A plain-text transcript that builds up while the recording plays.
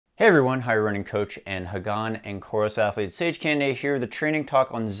Hey everyone, hi running coach and Hagan and Coros athlete Sage Canaday here with a training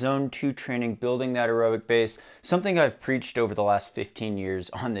talk on Zone 2 training, building that aerobic base, something I've preached over the last 15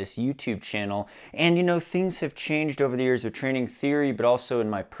 years on this YouTube channel. And you know, things have changed over the years of training theory, but also in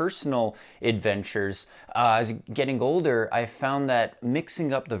my personal adventures. As getting older, I found that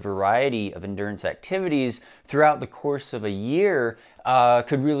mixing up the variety of endurance activities throughout the course of a year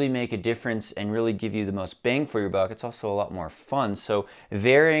could really make a difference and really give you the most bang for your buck. It's also a lot more fun. So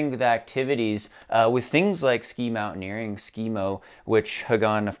varying the activities with things like ski mountaineering, skimo, which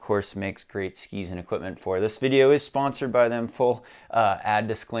Hagan of course makes great skis and equipment for. This video is sponsored by them, full ad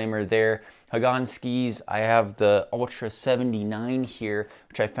disclaimer there. Hagan skis, I have the Ultra 79 here,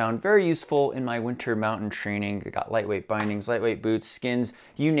 which I found very useful in my winter mountain training. I got lightweight bindings, lightweight boots, skins,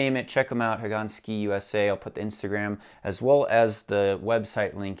 you name it, check them out, Hagan Ski USA. I'll put the Instagram as well as the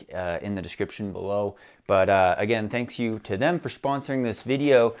website link in the description below. But again, thank you to them for sponsoring this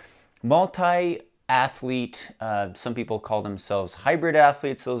video. Multi-athlete, some people call themselves hybrid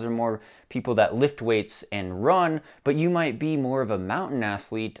athletes. Those are more people that lift weights and run, but you might be more of a mountain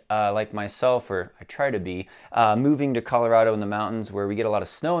athlete like myself, or I try to be. Moving to Colorado in the mountains where we get a lot of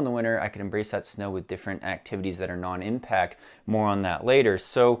snow in the winter, I can embrace that snow with different activities that are non-impact. More on that later.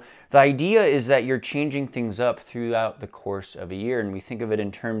 So the idea is that you're changing things up throughout the course of a year, and we think of it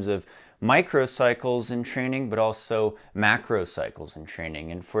in terms of microcycles in training, but also macro cycles in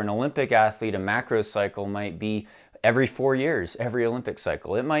training. And for an Olympic athlete, a macro cycle might be every 4 years, every Olympic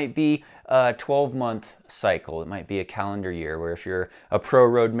cycle. It might be a 12-month cycle. It might be a calendar year, where if you're a pro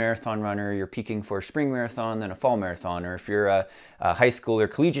road marathon runner, you're peaking for a spring marathon, then a fall marathon. Or if you're a high school or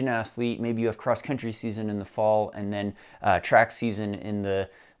collegiate athlete, maybe you have cross-country season in the fall, and then track season in the,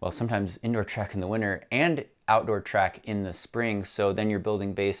 well, sometimes indoor track in the winter, and outdoor track in the spring. So then you're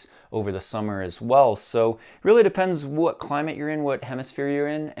building base over the summer as well. So it really depends what climate you're in, what hemisphere you're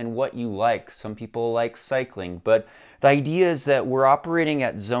in, and what you like. Some people like cycling, but the idea is that we're operating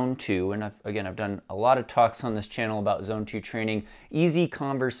at Zone 2, and I've done a lot of talks on this channel about Zone 2 training, easy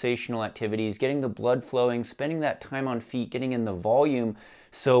conversational activities, getting the blood flowing, spending that time on feet, getting in the volume.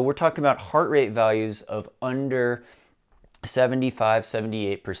 So we're talking about heart rate values of under 75,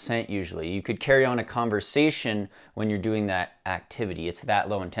 78% usually. You could carry on a conversation when you're doing that activity. It's that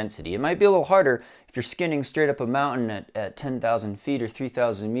low intensity. It might be a little harder if you're skinning straight up a mountain at 10,000 feet or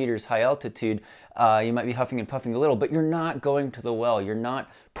 3,000 meters high altitude. You might be huffing and puffing a little, but you're not going to the well. You're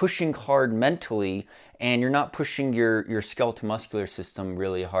not pushing hard mentally, and you're not pushing your skeletal muscular system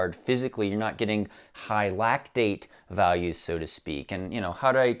really hard physically. You're not getting high lactate values, so to speak. And you know,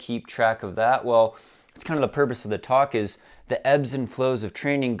 how do I keep track of that? Well, it's kind of the purpose of the talk. Is the ebbs and flows of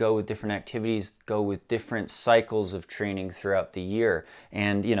training go with different activities, go with different cycles of training throughout the year.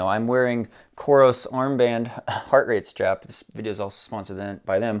 And you know, I'm wearing Coros armband heart rate strap. This video is also sponsored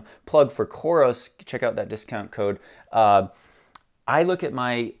by them. Plug for Coros, check out that discount code. I look at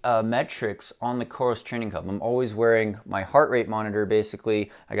my metrics on the Coros Training Hub. I'm always wearing my heart rate monitor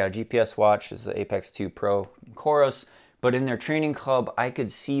basically. I got a GPS watch, this is the Apex 2 Pro Coros. But in their training hub, I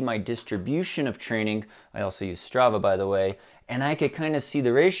could see my distribution of training. I also use Strava, by the way, and I could kind of see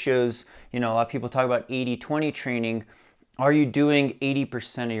the ratios. You know, a lot of people talk about 80-20 training. Are you doing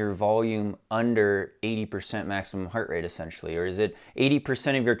 80% of your volume under 80% maximum heart rate, essentially? Or is it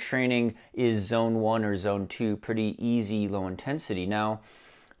 80% of your training is Zone 1 or Zone 2, pretty easy, low intensity? Now,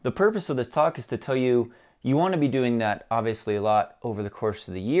 the purpose of this talk is to tell you, you want to be doing that obviously a lot over the course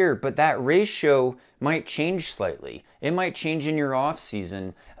of the year, but that ratio might change slightly. It might change in your off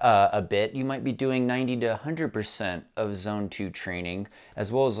season a bit. You might be doing 90 to 100% of Zone 2 training,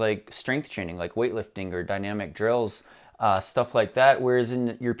 as well as like strength training, like weightlifting or dynamic drills, stuff like that. Whereas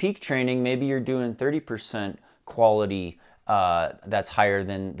in your peak training, maybe you're doing 30% quality that's higher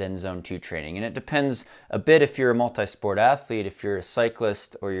than Zone 2 training. And it depends a bit if you're a multi-sport athlete, if you're a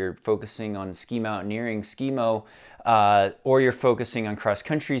cyclist, or you're focusing on ski mountaineering, skimo, or you're focusing on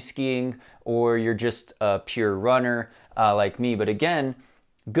cross-country skiing, or you're just a pure runner like me. But again,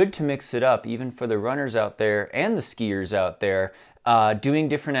 good to mix it up, even for the runners out there and the skiers out there. Doing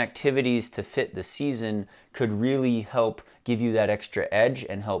different activities to fit the season could really help give you that extra edge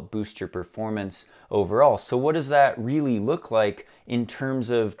and help boost your performance overall. So what does that really look like in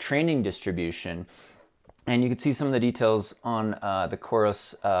terms of training distribution? And you can see some of the details on the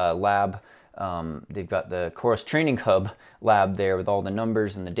Coros lab. They've got the Coros Training Hub lab there with all the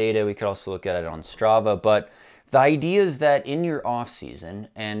numbers and the data. We could also look at it on Strava. But the idea is that in your off season,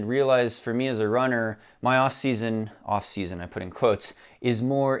 and realize for me as a runner, my off season, I put in quotes, is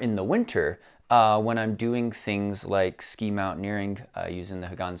more in the winter when I'm doing things like ski mountaineering, using the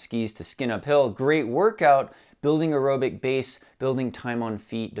Hagan skis to skin uphill. Great workout, building aerobic base, building time on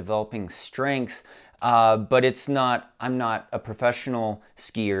feet, developing strength. But I'm not a professional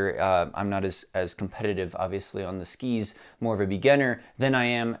skier. I'm not as competitive, obviously, on the skis, more of a beginner than I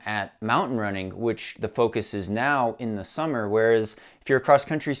am at mountain running, which the focus is now in the summer. Whereas if you're a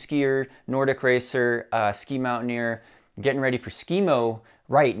cross-country skier, Nordic racer, ski mountaineer, getting ready for skimo,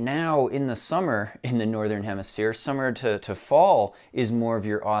 right now in the summer in the Northern Hemisphere, summer to fall is more of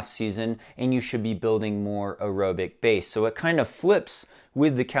your off season, and you should be building more aerobic base. So it kind of flips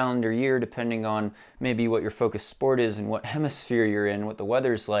with the calendar year, depending on maybe what your focus sport is and what hemisphere you're in, what the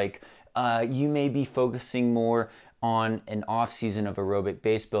weather's like. You may be focusing more on an off season of aerobic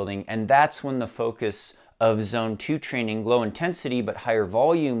base building, and that's when the focus of zone 2 training, low intensity but higher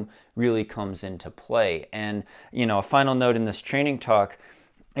volume, really comes into play. And a final note in this training talk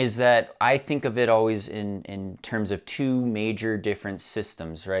is that I think of it always in terms of two major different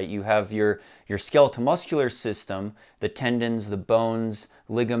systems, right? You have your skeletal muscular system, the tendons, the bones,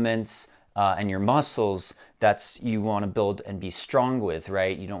 ligaments, and your muscles. That's you want to build and be strong with,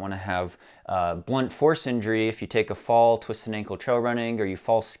 right? You don't want to have blunt force injury if you take a fall, twist an ankle trail running, or you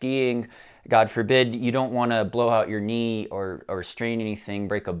fall skiing. God forbid, you don't want to blow out your knee or strain anything,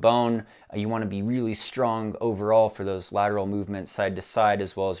 break a bone. You want to be really strong overall for those lateral movements side to side,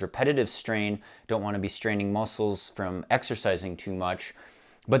 as well as repetitive strain. Don't want to be straining muscles from exercising too much.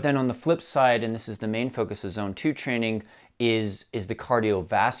 But then on the flip side, and this is the main focus of zone 2 training, is the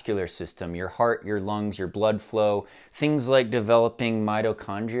cardiovascular system, your heart, your lungs, your blood flow, things like developing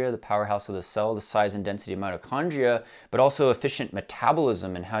mitochondria, the powerhouse of the cell, the size and density of mitochondria, but also efficient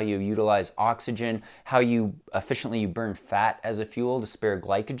metabolism and how you utilize oxygen, how you efficiently burn fat as a fuel to spare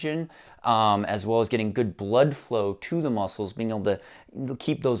glycogen, as well as getting good blood flow to the muscles, being able to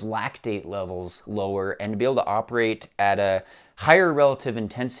keep those lactate levels lower and to be able to operate at a higher relative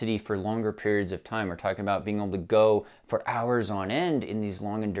intensity for longer periods of time. We're talking about being able to go for hours on end in these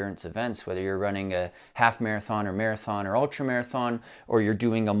long endurance events, whether you're running a half marathon or marathon or ultra marathon, or you're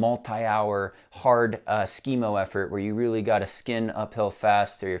doing a multi-hour hard skimo effort where you really got to skin uphill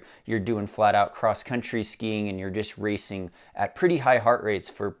fast, or you're doing flat out cross country skiing and you're just racing at pretty high heart rates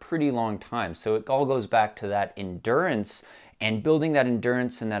for a pretty long time. So it all goes back to that endurance, and building that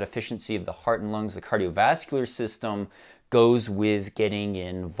endurance and that efficiency of the heart and lungs, the cardiovascular system, goes with getting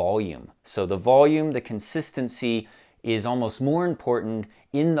in volume. So the volume, the consistency is almost more important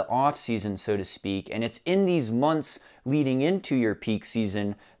in the off season, so to speak. And it's in these months leading into your peak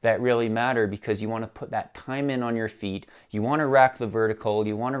season that really matter, because you want to put that time in on your feet. You want to rack the vertical,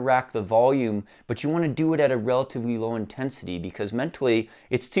 you want to rack the volume, but you want to do it at a relatively low intensity, because mentally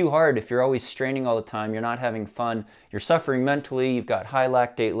it's too hard if you're always straining all the time, you're not having fun, you're suffering mentally, you've got high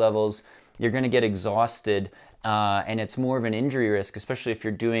lactate levels, you're going to get exhausted. And it's more of an injury risk, especially if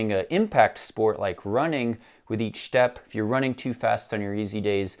you're doing an impact sport like running. With each step, if you're running too fast on your easy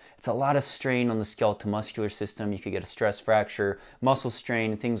days, it's a lot of strain on the skeletal muscular system. You could get a stress fracture, muscle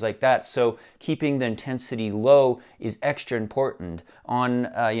strain, things like that. So keeping the intensity low is extra important. On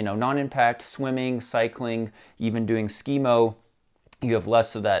non-impact swimming, cycling, even doing skimo, you have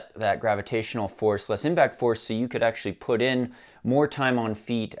less of that gravitational force, less impact force, so you could actually put in more time on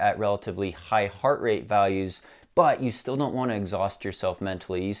feet at relatively high heart rate values, but you still don't want to exhaust yourself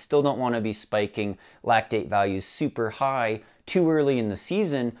mentally. You still don't want to be spiking lactate values super high too early in the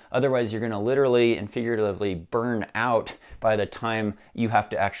season. Otherwise, you're going to literally and figuratively burn out by the time you have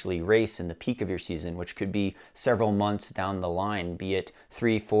to actually race in the peak of your season, which could be several months down the line, be it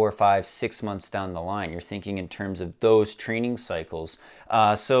 3, 4, 5, 6 months down the line. You're thinking in terms of those training cycles.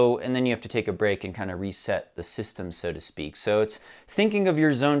 And then you have to take a break and kind of reset the system, so to speak. So it's thinking of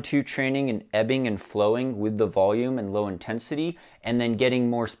your zone 2 training and ebbing and flowing with the volume and low intensity, and then getting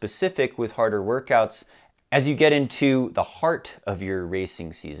more specific with harder workouts as you get into the heart of your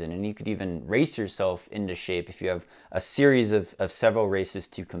racing season. And you could even race yourself into shape if you have a series of several races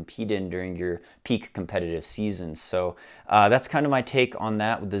to compete in during your peak competitive season. So that's kind of my take on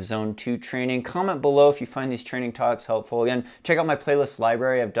that with the zone 2 training. Comment below if you find these training talks helpful. Again, check out my playlist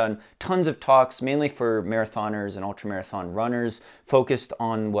library. I've done tons of talks, mainly for marathoners and ultramarathon runners, focused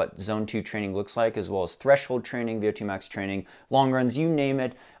on what zone 2 training looks like, as well as threshold training, VO2 max training, long runs, you name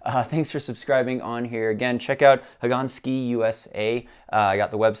it. Thanks for subscribing on here. Again, check out Hagan Ski USA. I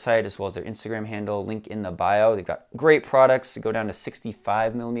got the website as well as their Instagram handle, link in the bio. They've got great products that go down to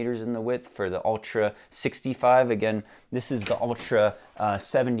 65 millimeters in the width for the Ultra 65. Again, this is the Ultra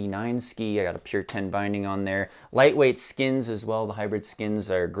 79 ski. I got a Pure 10 binding on there. Lightweight skins as well. The hybrid skins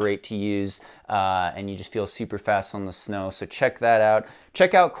are great to use, and you just feel super fast on the snow. So check that out.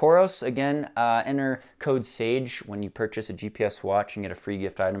 Check out Coros. Again, enter code SAGE when you purchase a GPS watch and get a free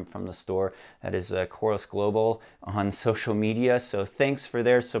gift item from the store. That is Coros Global on social media. So thanks for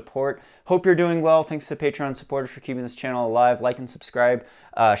their support. Hope you're doing well. Thanks to Patreon supporters for keeping this channel alive. Like and subscribe.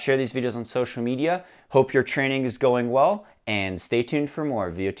 Share these videos on social media. Hope your training is going well, and stay tuned for more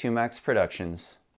VO2 Max Productions.